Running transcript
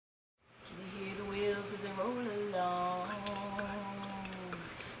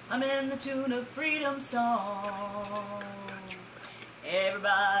I'm in the tune of freedom song.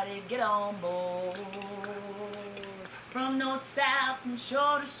 Everybody get on board. From north to south, from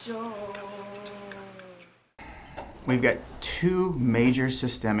shore to shore. We've got two major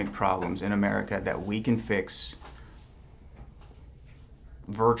systemic problems in America that we can fix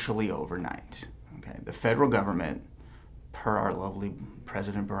virtually overnight. Okay? The federal government, per our lovely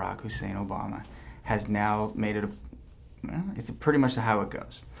President Barack Hussein Obama, has now made it it's pretty much how it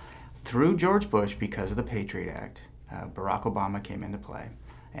goes. Through George Bush, because of the Patriot Act, Barack Obama came into play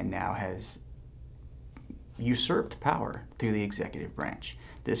and now has usurped power through the executive branch.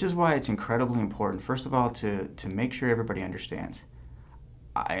 This is why it's incredibly important, first of all, to make sure everybody understands.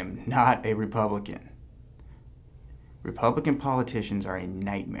 I am not a Republican. Republican politicians are a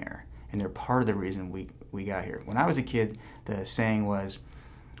nightmare, and they're part of the reason we got here. When I was a kid, the saying was,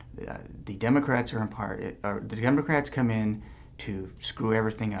 the Democrats the Democrats come in to screw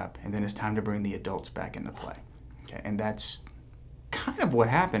everything up, and then it's time to bring the adults back into play. Okay? And that's kind of what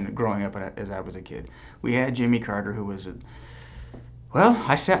happened growing up as I was a kid. We had Jimmy Carter, who was well,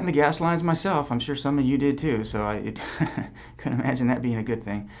 I sat in the gas lines myself. I'm sure some of you did too, so I couldn't imagine that being a good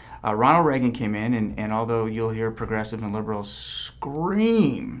thing. Ronald Reagan came in, and although you'll hear progressive and liberals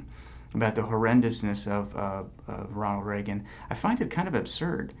scream about the horrendousness of Ronald Reagan, I find it kind of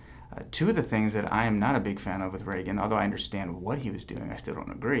absurd. Two of the things that I am not a big fan of with Reagan, although I understand what he was doing, I still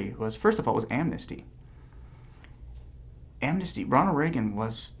don't agree, was, first of all, was amnesty. Amnesty. Ronald Reagan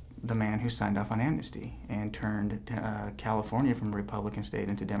was the man who signed off on amnesty and turned California from a Republican state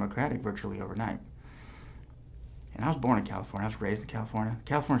into Democratic virtually overnight. And I was born in California. I was raised in California.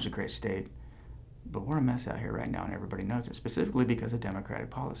 California's a great state, but we're a mess out here right now, and everybody knows it, specifically because of Democratic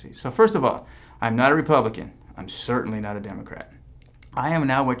policies. So first of all, I'm not a Republican. I'm certainly not a Democrat. I am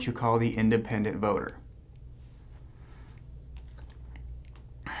now what you call the independent voter.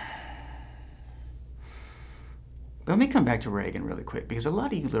 But let me come back to Reagan really quick, because a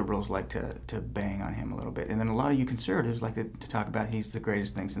lot of you liberals like to bang on him a little bit, and then a lot of you conservatives like to talk about he's the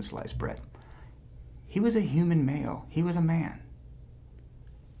greatest thing since sliced bread. He was a human male. He was a man.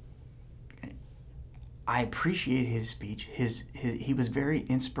 I appreciate his speech. He was very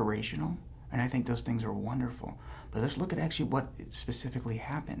inspirational, and I think those things are wonderful. But let's look at actually what specifically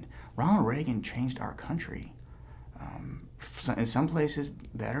happened. Ronald Reagan changed our country. In some places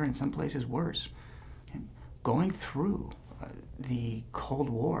better, in some places worse. Going through the Cold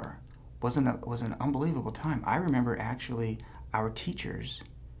War was an unbelievable time. I remember actually our teachers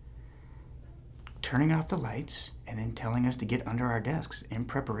turning off the lights and then telling us to get under our desks in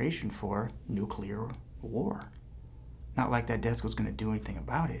preparation for nuclear war. Not like that desk was going to do anything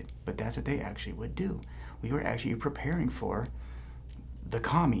about it, but that's what they actually would do. We were actually preparing for the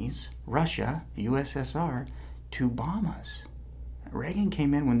commies, Russia, USSR, to bomb us. Reagan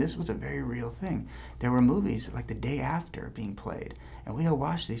came in when this was a very real thing. There were movies like The Day After being played, and we all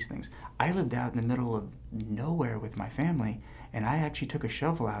watched these things. I lived out in the middle of nowhere with my family, and I actually took a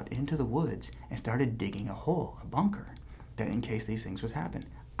shovel out into the woods and started digging a hole, a bunker, that in case these things would happen.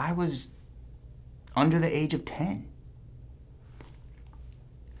 I was under the age of 10.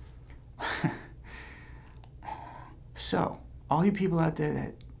 So, all you people out there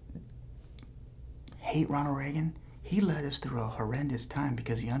that hate Ronald Reagan, he led us through a horrendous time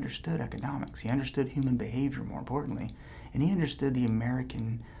because he understood economics. He understood human behavior, more importantly, and he understood the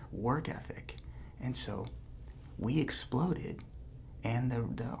American work ethic. And so we exploded, and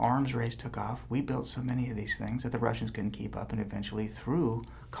the arms race took off. We built so many of these things that the Russians couldn't keep up, and eventually through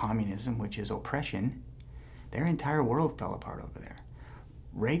communism, which is oppression, their entire world fell apart over there.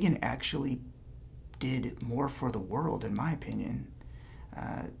 Reagan actually did more for the world, in my opinion,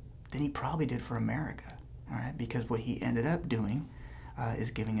 than he probably did for America. All right, because what he ended up doing is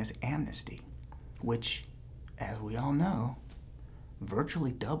giving us amnesty, which, as we all know,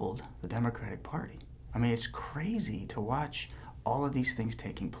 virtually doubled the Democratic Party. I mean, it's crazy to watch all of these things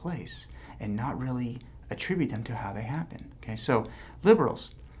taking place and not really attribute them to how they happen. Okay, so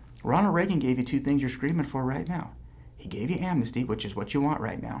liberals, Ronald Reagan gave you two things you're screaming for right now. He gave you amnesty, which is what you want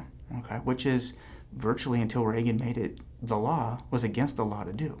right now, okay, which is virtually, until Reagan made it the law, was against the law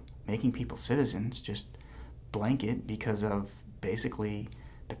to do. Making people citizens just blanket because of basically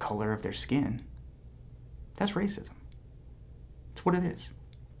the color of their skin. That's racism. That's what it is.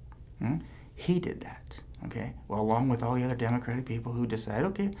 He did that, okay? Well, along with all the other Democratic people who decide,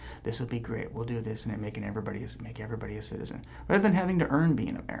 okay, this will be great, we'll do this, and make everybody a citizen, rather than having to earn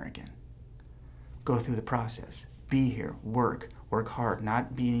being American. Go through the process. Be here, work hard,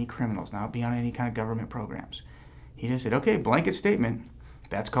 not be any criminals, not be on any kind of government programs. He just said, okay, blanket statement,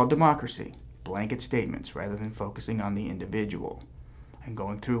 that's called democracy. Blanket statements rather than focusing on the individual. and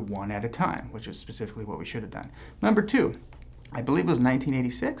going through one at a time, which is specifically what we should have done. Number two, I believe it was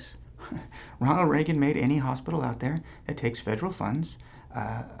 1986, Ronald Reagan made any hospital out there that takes federal funds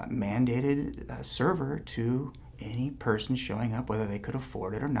mandated a server to any person showing up, whether they could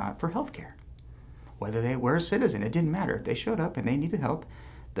afford it or not, for health care. Whether they were a citizen, it didn't matter. If they showed up and they needed help,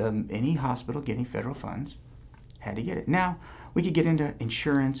 any hospital getting federal funds had to get it. Now, we could get into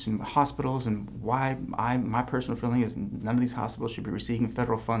insurance and hospitals and why my personal feeling is none of these hospitals should be receiving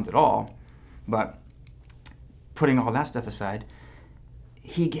federal funds at all. But putting all that stuff aside,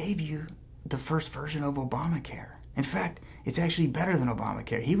 he gave you the first version of Obamacare. In fact, it's actually better than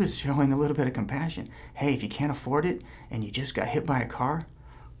Obamacare. He was showing a little bit of compassion. Hey, if you can't afford it and you just got hit by a car,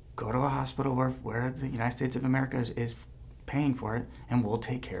 go to a hospital where the United States of America is paying for it, and we'll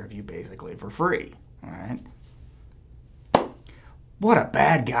take care of you basically for free. All right? What a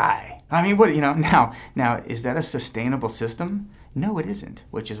bad guy. I mean, now, is that a sustainable system? No, it isn't,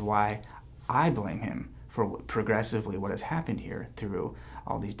 which is why I blame him for progressively what has happened here through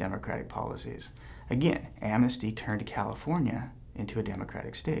all these Democratic policies. Again, amnesty turned California into a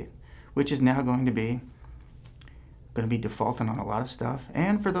Democratic state, which is now going to be defaulting on a lot of stuff.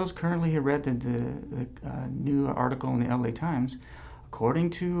 And for those currently who read the new article in the LA Times,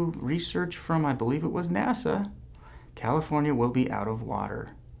 according to research from, I believe it was NASA, California will be out of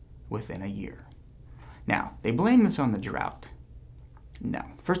water within a year. Now, they blame this on the drought. No.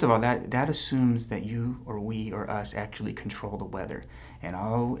 First of all, that assumes that you or we or us actually control the weather. And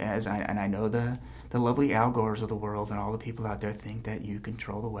I know the lovely Al Gores of the world and all the people out there think that you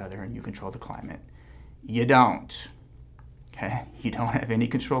control the weather and you control the climate. You don't. Okay? You don't have any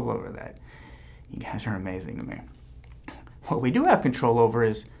control over that. You guys are amazing to me. What we do have control over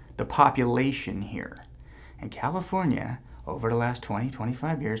is the population here. And California, over the last 20,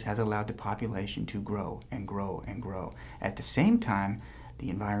 25 years, has allowed the population to grow and grow and grow. At the same time,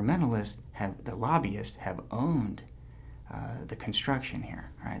 the environmentalists, the lobbyists, have owned the construction here.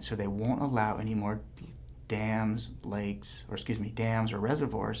 Right? So they won't allow any more dams or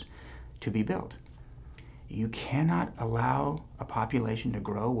reservoirs to be built. You cannot allow a population to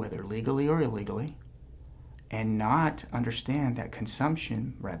grow, whether legally or illegally, and not understand that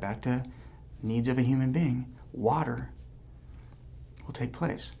consumption, right back to needs of a human being, water will take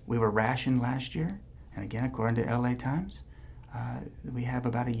place. We were rationed last year, and again, according to LA Times, we have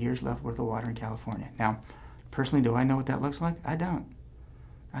about a year's left worth of water in California. Now, personally, do I know what that looks like? I don't.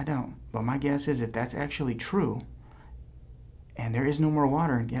 But my guess is if that's actually true, and there is no more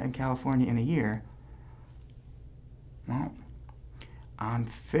water in California in a year, well, I'm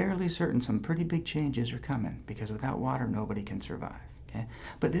fairly certain some pretty big changes are coming, because without water, nobody can survive. Okay?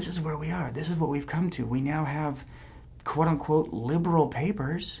 But this is where we are. This is what we've come to. We now have, quote-unquote, liberal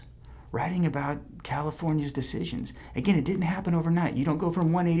papers writing about California's decisions. Again, it didn't happen overnight. You don't go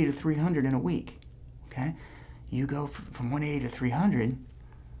from 180 to 300 in a week. Okay? You go from 180 to 300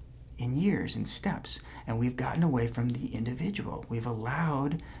 in years, in steps. And we've gotten away from the individual. We've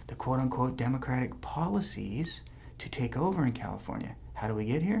allowed the, quote-unquote, democratic policies to take over in California. How do we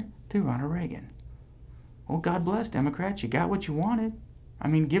get here? Through Ronald Reagan. Well, God bless Democrats. You got what you wanted. I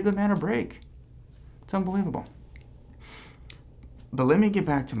mean, give the man a break. It's unbelievable. But let me get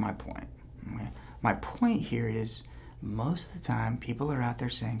back to my point. Okay? My point here is most of the time people are out there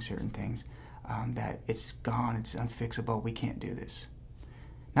saying certain things that it's gone, it's unfixable, we can't do this.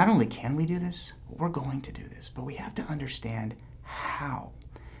 Not only can we do this, we're going to do this, but we have to understand how.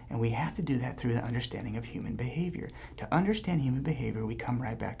 And we have to do that through the understanding of human behavior. To understand human behavior, we come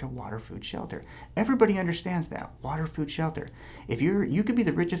right back to water, food, shelter. Everybody understands that. Water, food, shelter. If you could be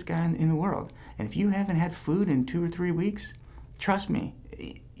the richest guy in the world, and if you haven't had food in 2 or 3 weeks, trust me,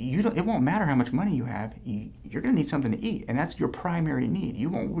 it won't matter how much money you have. You're going to need something to eat, and that's your primary need. You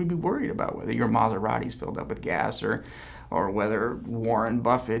won't be worried about whether your Maserati's filled up with gas or whether Warren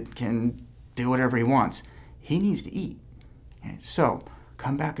Buffett can do whatever he wants. He needs to eat. Okay? So,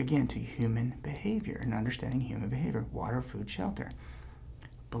 come back again to human behavior and understanding human behavior. Water, food, shelter.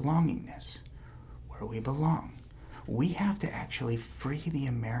 Belongingness. Where we belong. We have to actually free the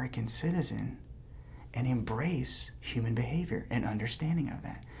American citizen and embrace human behavior and understanding of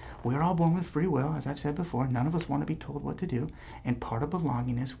that. We're all born with free will, as I've said before. None of us want to be told what to do. And part of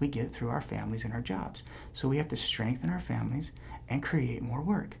belongingness we get through our families and our jobs. So we have to strengthen our families and create more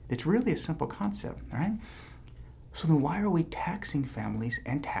work. It's really a simple concept, right? So then why are we taxing families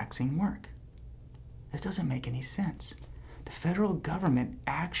and taxing work? This doesn't make any sense. The federal government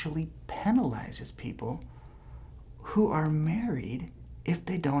actually penalizes people who are married if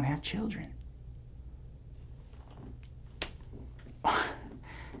they don't have children.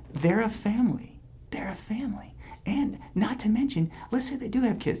 They're a family. They're a family. And not to mention, let's say they do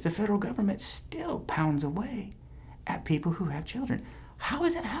have kids, the federal government still pounds away at people who have children.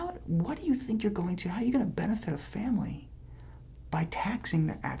 What do you think you're going to, how are you going to benefit a family by taxing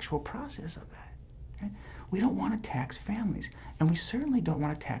the actual process of that? Okay? We don't want to tax families, and we certainly don't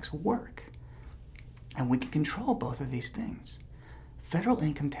want to tax work. And we can control both of these things. Federal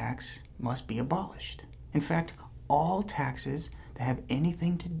income tax must be abolished. In fact, all taxes that have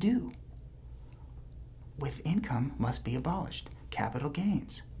anything to do with income must be abolished. Capital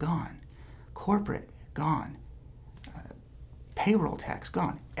gains, gone. Corporate, gone. Payroll tax,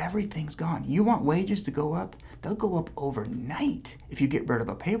 gone. Everything's gone. You want wages to go up? They'll go up overnight if you get rid of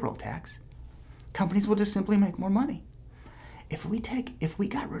the payroll tax. Companies will just simply make more money. If we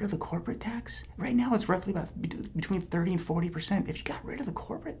got rid of the corporate tax, right now it's roughly about between 30 and 40%. If you got rid of the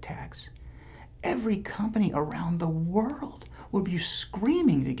corporate tax, every company around the world would be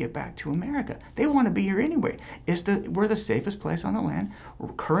screaming to get back to America. They want to be here anyway. We're the safest place on the land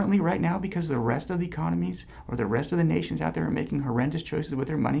currently right now because the rest of the economies or the rest of the nations out there are making horrendous choices with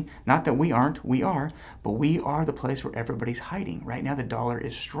their money. Not that we aren't, we are, but we are the place where everybody's hiding. Right now the dollar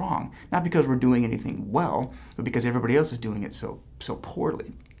is strong, not because we're doing anything well, but because everybody else is doing it so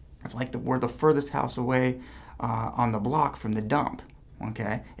poorly. It's like we're the furthest house away on the block from the dump.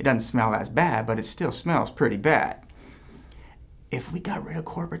 Okay? It doesn't smell as bad, but it still smells pretty bad. If we got rid of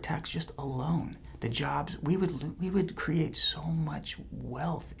corporate tax just alone, the jobs, we would create so much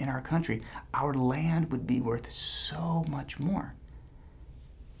wealth in our country. Our land would be worth so much more.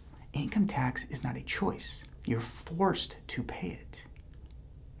 Income tax is not a choice. You're forced to pay it.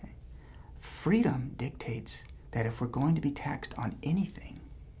 Okay? Freedom dictates that if we're going to be taxed on anything,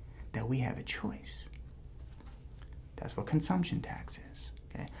 that we have a choice. That's what consumption tax is.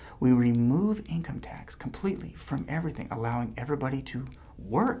 Okay? We remove income tax completely from everything, allowing everybody to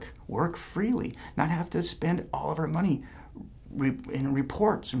work freely, not have to spend all of our money in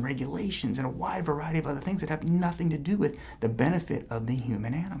reports and regulations and a wide variety of other things that have nothing to do with the benefit of the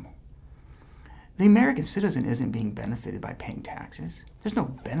human animal. The American citizen isn't being benefited by paying taxes. There's no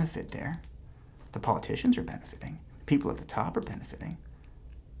benefit there. The politicians are benefiting. People at the top are benefiting.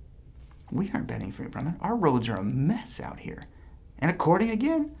 We aren't benefiting from it. Our roads are a mess out here. And according,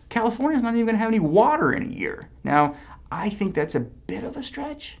 again, California's not even going to have any water in a year. Now, I think that's a bit of a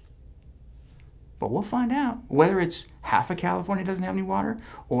stretch, but we'll find out. Whether it's half of California doesn't have any water,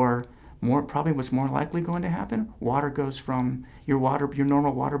 or probably what's more likely going to happen, water goes from your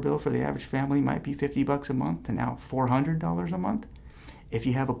normal water bill for the average family might be $50 a month to now $400 a month. If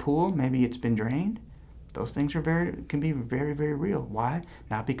you have a pool, maybe it's been drained. Those things can be very, very real. Why?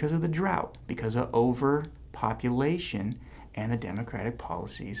 Not because of the drought, because of overpopulation and the Democratic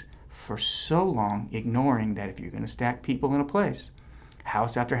policies for so long ignoring that if you're going to stack people in a place,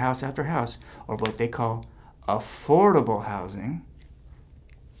 house after house after house, or what they call affordable housing,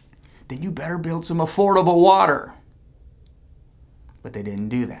 then you better build some affordable water. But they didn't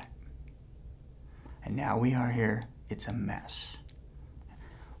do that. And now we are here. It's a mess.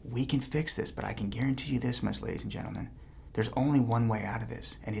 We can fix this, but I can guarantee you this much, ladies and gentlemen. There's only one way out of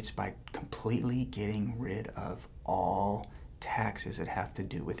this, and it's by completely getting rid of all taxes that have to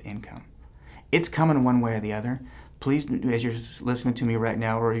do with income. It's coming one way or the other. Please, as you're listening to me right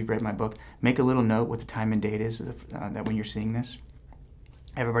now or you've read my book, make a little note what the time and date is that when you're seeing this.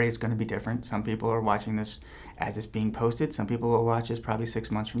 Everybody is going to be different. Some people are watching this as it's being posted. Some people will watch this probably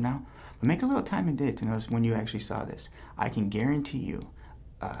 6 months from now. But make a little time and date to notice when you actually saw this. I can guarantee you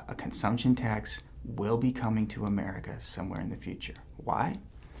a consumption tax will be coming to America somewhere in the future. Why?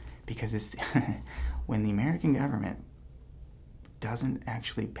 Because it's when the American government doesn't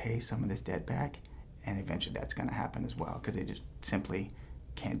actually pay some of this debt back, and eventually that's going to happen as well because they just simply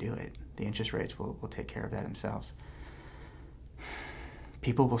can't do it. The interest rates will take care of that themselves.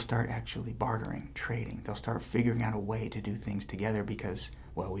 People will start actually bartering, trading. They'll start figuring out a way to do things together because,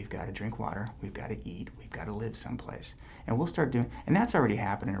 well, we've got to drink water, we've got to eat, we've got to live someplace. And we'll start doing, and that's already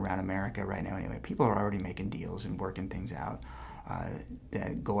happening around America right now anyway. People are already making deals and working things out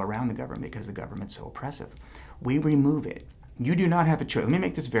that go around the government because the government's so oppressive. We remove it. You do not have a choice. Let me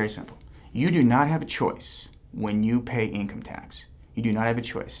make this very simple. You do not have a choice when you pay income tax. You do not have a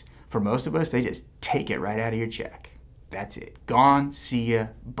choice. For most of us, they just take it right out of your check. That's it. Gone, see ya,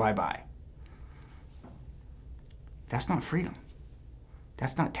 bye-bye. That's not freedom.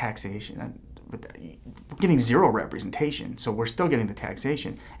 That's not taxation. We're getting zero representation, so we're still getting the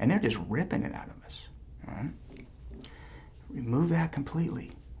taxation, and they're just ripping it out of us. All right? Remove that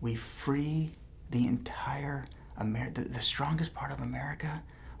completely. We free the entire America, the strongest part of America,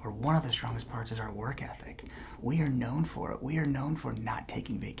 or one of the strongest parts is our work ethic. We are known for it. We are known for not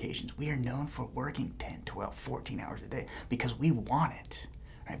taking vacations. We are known for working 10, 12, 14 hours a day because we want it,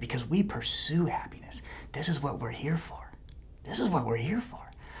 right? Because we pursue happiness. This is what we're here for. This is what we're here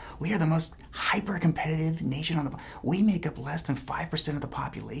for. We are the most hyper-competitive nation on the planet. We make up less than 5% of the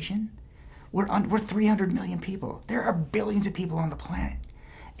population. We're 300 million people. There are billions of people on the planet.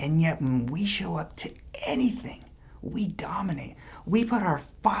 And yet when we show up to anything, we dominate. We put our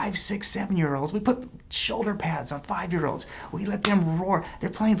 5, 6, 7-year-olds, we put shoulder pads on 5-year-olds. We let them roar. They're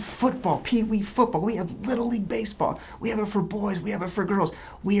playing football, pee-wee football. We have Little League baseball. We have it for boys. We have it for girls.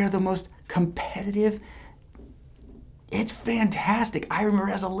 We are the most competitive. It's fantastic. I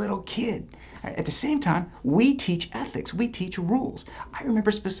remember as a little kid. At the same time, we teach ethics. We teach rules. I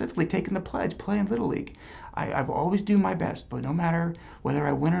remember specifically taking the pledge, playing Little League. I will always do my best, but no matter whether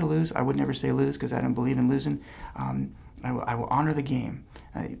I win or lose, I would never say lose because I don't believe in losing. I will honor the game.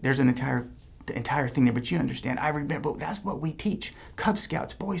 There's the entire thing there, but you understand. I remember that's what we teach. Cub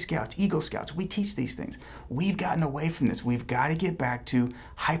Scouts, Boy Scouts, Eagle Scouts, we teach these things. We've gotten away from this. We've got to get back to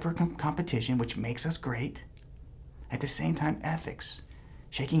hyper competition, which makes us great. At the same time, ethics.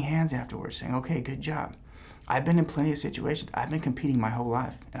 Shaking hands afterwards, saying, okay, good job. I've been in plenty of situations. I've been competing my whole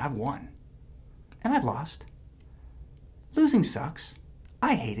life, and I've won. And I've lost. Losing sucks.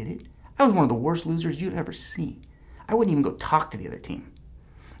 I hated it. I was one of the worst losers you'd ever see. I wouldn't even go talk to the other team.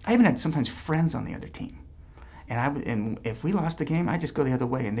 I even had sometimes friends on the other team. And if we lost the game, I'd just go the other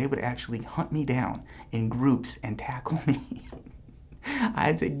way, and they would actually hunt me down in groups and tackle me. I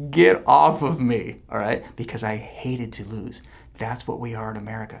had to get off of me, all right, because I hated to lose. That's what we are in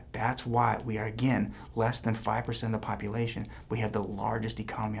America. That's why we are, again, less than 5% of the population. We have the largest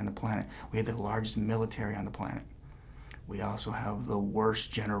economy on the planet. We have the largest military on the planet. We also have the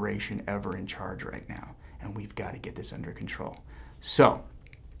worst generation ever in charge right now, and we've got to get this under control. So,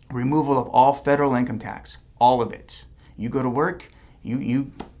 removal of all federal income tax, all of it. You go to work,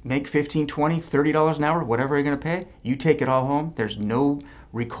 you make $15, $20, $30 an hour, whatever you're going to pay, you take it all home. There's no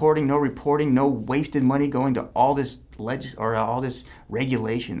recording, no reporting, no wasted money going to all this all this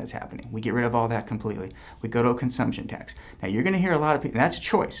regulation that's happening. We get rid of all that completely. We go to a consumption tax. Now, you're going to hear a lot of people, and that's a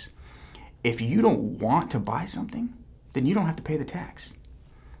choice. If you don't want to buy something, then you don't have to pay the tax.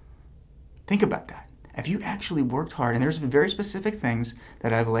 Think about that. If you actually worked hard, and there's very specific things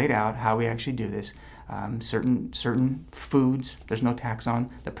that I've laid out how we actually do this. Certain foods, there's no tax on.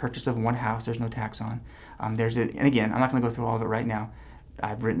 The purchase of one house, there's no tax on. And again, I'm not going to go through all of it right now.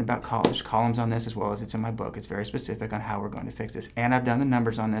 I've written about there's columns on this as well as it's in my book. It's very specific on how we're going to fix this. And I've done the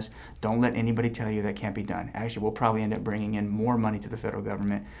numbers on this. Don't let anybody tell you that can't be done. Actually, we'll probably end up bringing in more money to the federal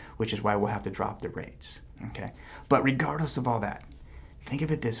government, which is why we'll have to drop the rates. Okay? But regardless of all that, think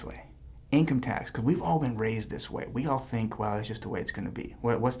of it this way. Income tax, because we've all been raised this way. We all think, well, it's just the way it's going to be.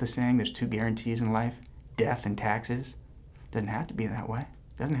 What's the saying? There's 2 guarantees in life, death and taxes. Doesn't have to be that way.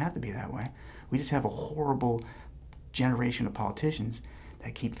 Doesn't have to be that way. We just have a horrible generation of politicians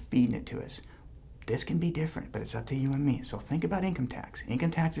that keep feeding it to us. This can be different, but it's up to you and me. So think about income tax.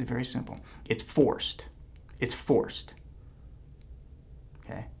 Income tax is very simple. It's forced. It's forced.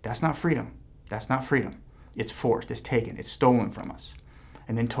 Okay? That's not freedom. That's not freedom. It's forced. It's taken. It's stolen from us.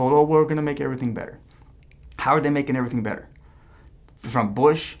 And then told, oh, we're going to make everything better. How are they making everything better? From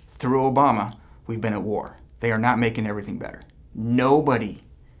Bush through Obama, we've been at war. They are not making everything better.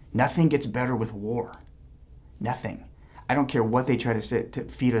 Nothing gets better with war. Nothing. I don't care what they try to say to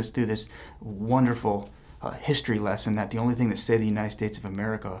feed us through this wonderful history lesson that the only thing that saved the United States of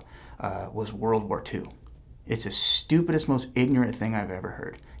America was World War II. It's the stupidest, most ignorant thing I've ever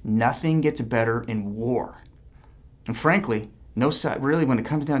heard. Nothing gets better in war. And frankly, no side, really, when it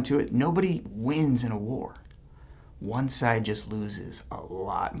comes down to it, nobody wins in a war. One side just loses a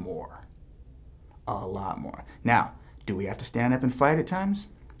lot more. A lot more. Now, do we have to stand up and fight at times?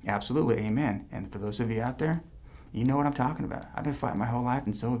 Absolutely, amen. And for those of you out there, you know what I'm talking about. I've been fighting my whole life,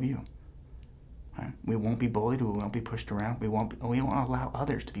 and so have you. Right? We won't be bullied. We won't be pushed around. We won't allow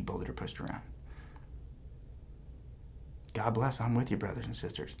others to be bullied or pushed around. God bless. I'm with you, brothers and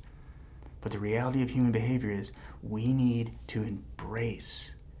sisters. But the reality of human behavior is we need to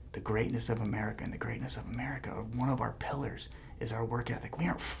embrace the greatness of America. And the greatness of America, one of our pillars, is our work ethic. We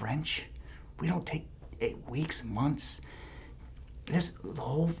aren't French. We don't take 8 weeks, months. The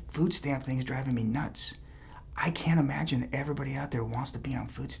whole food stamp thing is driving me nuts. I can't imagine everybody out there wants to be on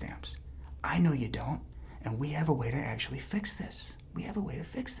food stamps. I know you don't. And we have a way to actually fix this. We have a way to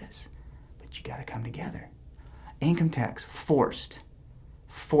fix this. But you got to come together. Income tax, forced.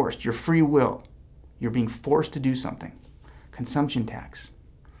 Forced, your free will. You're being forced to do something. Consumption tax.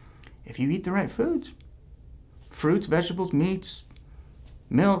 If you eat the right foods, fruits, vegetables, meats,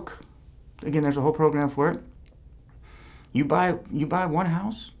 Milk, again, there's a whole program for it. You buy one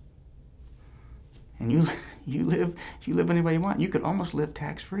house, and you live any way you want. You could almost live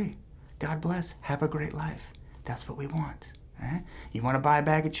tax-free. God bless. Have a great life. That's what we want. Right? You want to buy a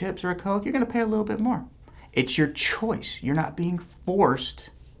bag of chips or a Coke, you're going to pay a little bit more. It's your choice. You're not being forced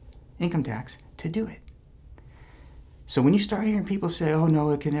income tax to do it. So when you start hearing people say, oh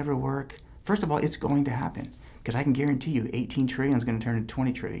no, it can never work, first of all, it's going to happen. Because I can guarantee you 18 trillion is going to turn to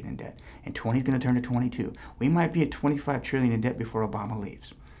 20 trillion in debt. And 20 is going to turn to 22. We might be at 25 trillion in debt before Obama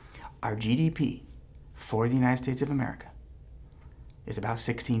leaves. Our GDP for the United States of America is about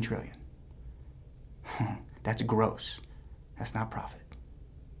 16 trillion. That's gross. That's not profit.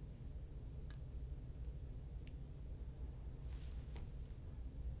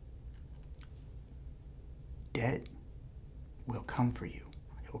 Debt will come for you.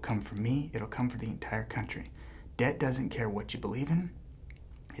 It will come for me. It'll come for the entire country. Debt doesn't care what you believe in.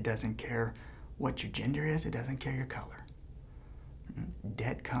 It doesn't care what your gender is. It doesn't care your color.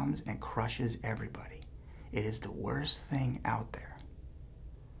 Debt comes and crushes everybody. It is the worst thing out there.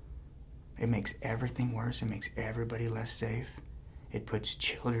 It makes everything worse. It makes everybody less safe. It puts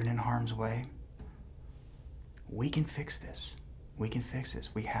children in harm's way. We can fix this. We can fix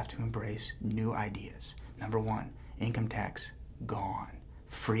this. We have to embrace new ideas. Number one, income tax gone.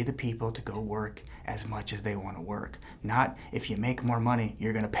 Free the people to go work as much as they want to work. Not if you make more money,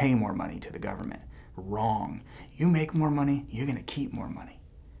 you're going to pay more money to the government. Wrong. You make more money, you're going to keep more money.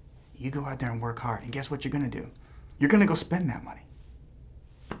 You go out there and work hard, and guess what you're going to do? You're going to go spend that money.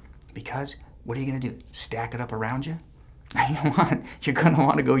 Because what are you going to do? Stack it up around you? You're going to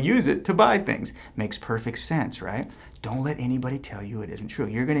want to go use it to buy things. Makes perfect sense, right? Don't let anybody tell you it isn't true.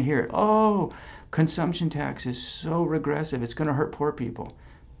 You're going to hear it. Oh, consumption tax is so regressive. It's going to hurt poor people.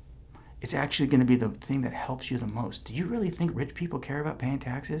 It's actually going to be the thing that helps you the most. Do you really think rich people care about paying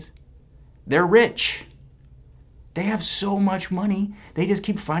taxes? They're rich. They have so much money. They just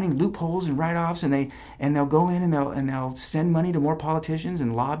keep finding loopholes and write-offs, and they'll go in and they'll send money to more politicians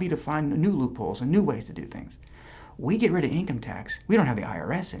and lobby to find new loopholes and new ways to do things. We get rid of income tax, we don't have the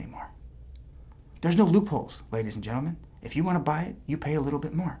IRS anymore. There's no loopholes, ladies and gentlemen. If you want to buy it, you pay a little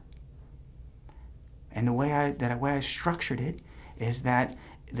bit more. And the way I structured it is that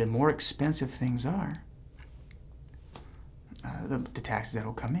the more expensive things are, the taxes that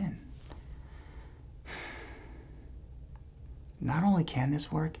will come in. Not only can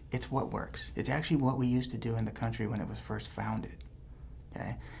this work, it's what works. It's actually what we used to do in the country when it was first founded.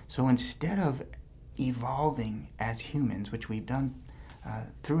 Okay? So instead of evolving as humans, which we've done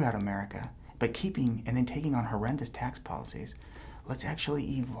throughout America, but keeping and then taking on horrendous tax policies, let's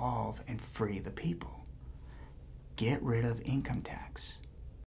actually evolve and free the people. Get rid of income tax.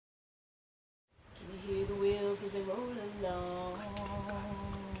 Can you hear the wheels as they roll along?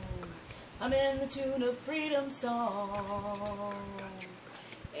 I'm in the tune of freedom song.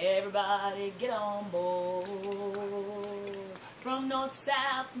 Everybody get on board. From north to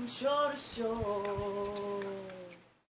south, from shore to shore.